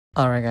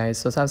Alright guys,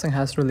 so Samsung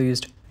has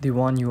released the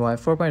One UI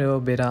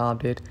 4.0 beta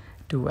update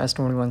to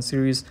S21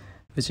 series,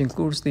 which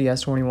includes the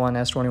S21,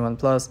 S21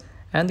 Plus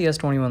and the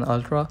S21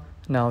 Ultra.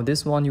 Now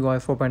this One UI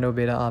 4.0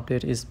 beta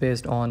update is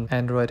based on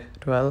Android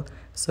 12.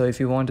 So if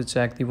you want to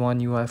check the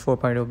One UI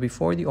 4.0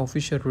 before the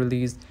official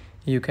release,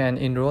 you can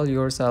enroll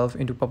yourself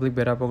into public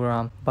beta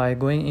program by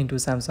going into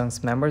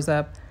Samsung's members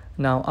app.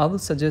 Now I will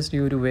suggest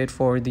you to wait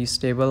for the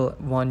stable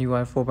One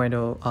UI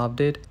 4.0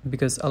 update,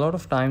 because a lot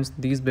of times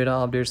these beta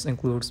updates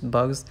includes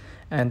bugs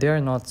and they are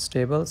not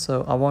stable,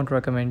 so I won't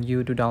recommend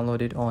you to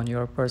download it on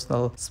your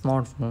personal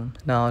smartphone.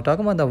 Now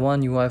talking about the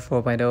One UI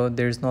 4.0,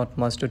 there's not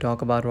much to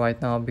talk about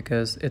right now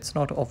because it's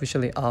not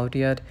officially out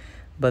yet,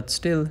 but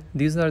still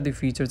these are the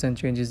features and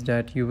changes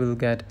that you will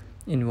get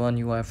in One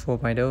UI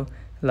 4.0,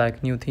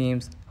 like new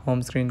themes,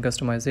 home screen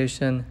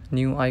customization,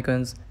 new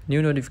icons,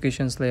 new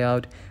notifications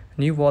layout,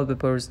 new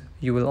wallpapers.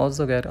 You will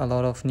also get a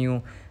lot of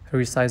new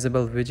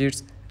resizable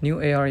widgets, new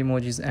AR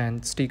emojis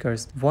and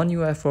stickers. One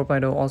UI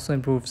 4.0 also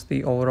improves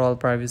the overall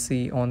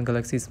privacy on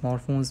Galaxy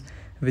smartphones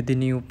with the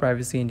new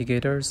privacy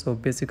indicator. So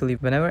basically,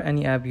 whenever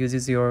any app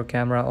uses your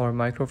camera or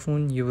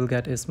microphone, you will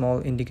get a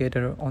small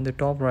indicator on the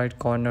top right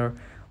corner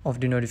of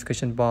the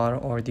notification bar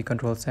or the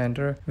control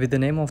center with the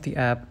name of the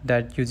app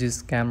that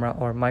uses camera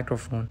or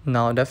microphone.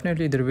 Now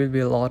definitely there will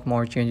be a lot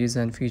more changes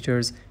and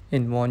features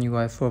in One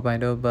UI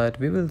 4.0, but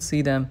we will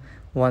see them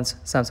once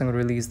Samsung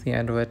release the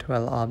Android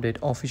 12 update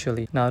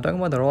officially. Now talking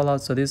about the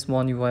rollout, so this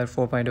One UI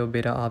 4.0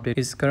 beta update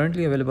is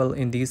currently available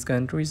in these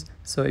countries.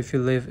 So if you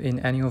live in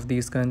any of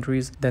these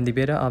countries, then the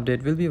beta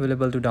update will be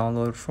available to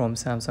download from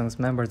Samsung's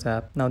members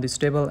app. Now the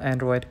stable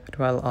Android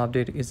 12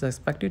 update is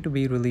expected to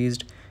be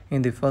released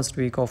in the first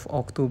week of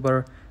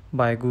October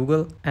by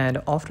Google,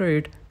 and after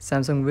it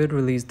Samsung will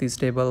release the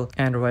stable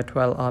Android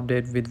 12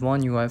 update with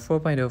One UI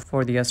 4.0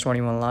 for the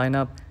S21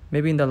 lineup,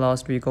 maybe in the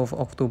last week of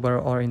October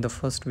or in the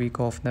first week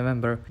of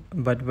November.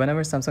 But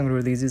whenever Samsung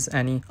releases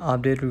any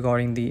update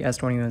regarding the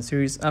S21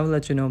 series, I will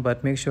let you know,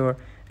 but make sure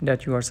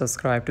that you are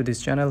subscribed to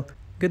this channel.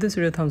 Give this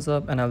video a thumbs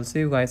up and I will see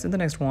you guys in the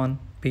next one.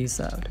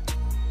 Peace out.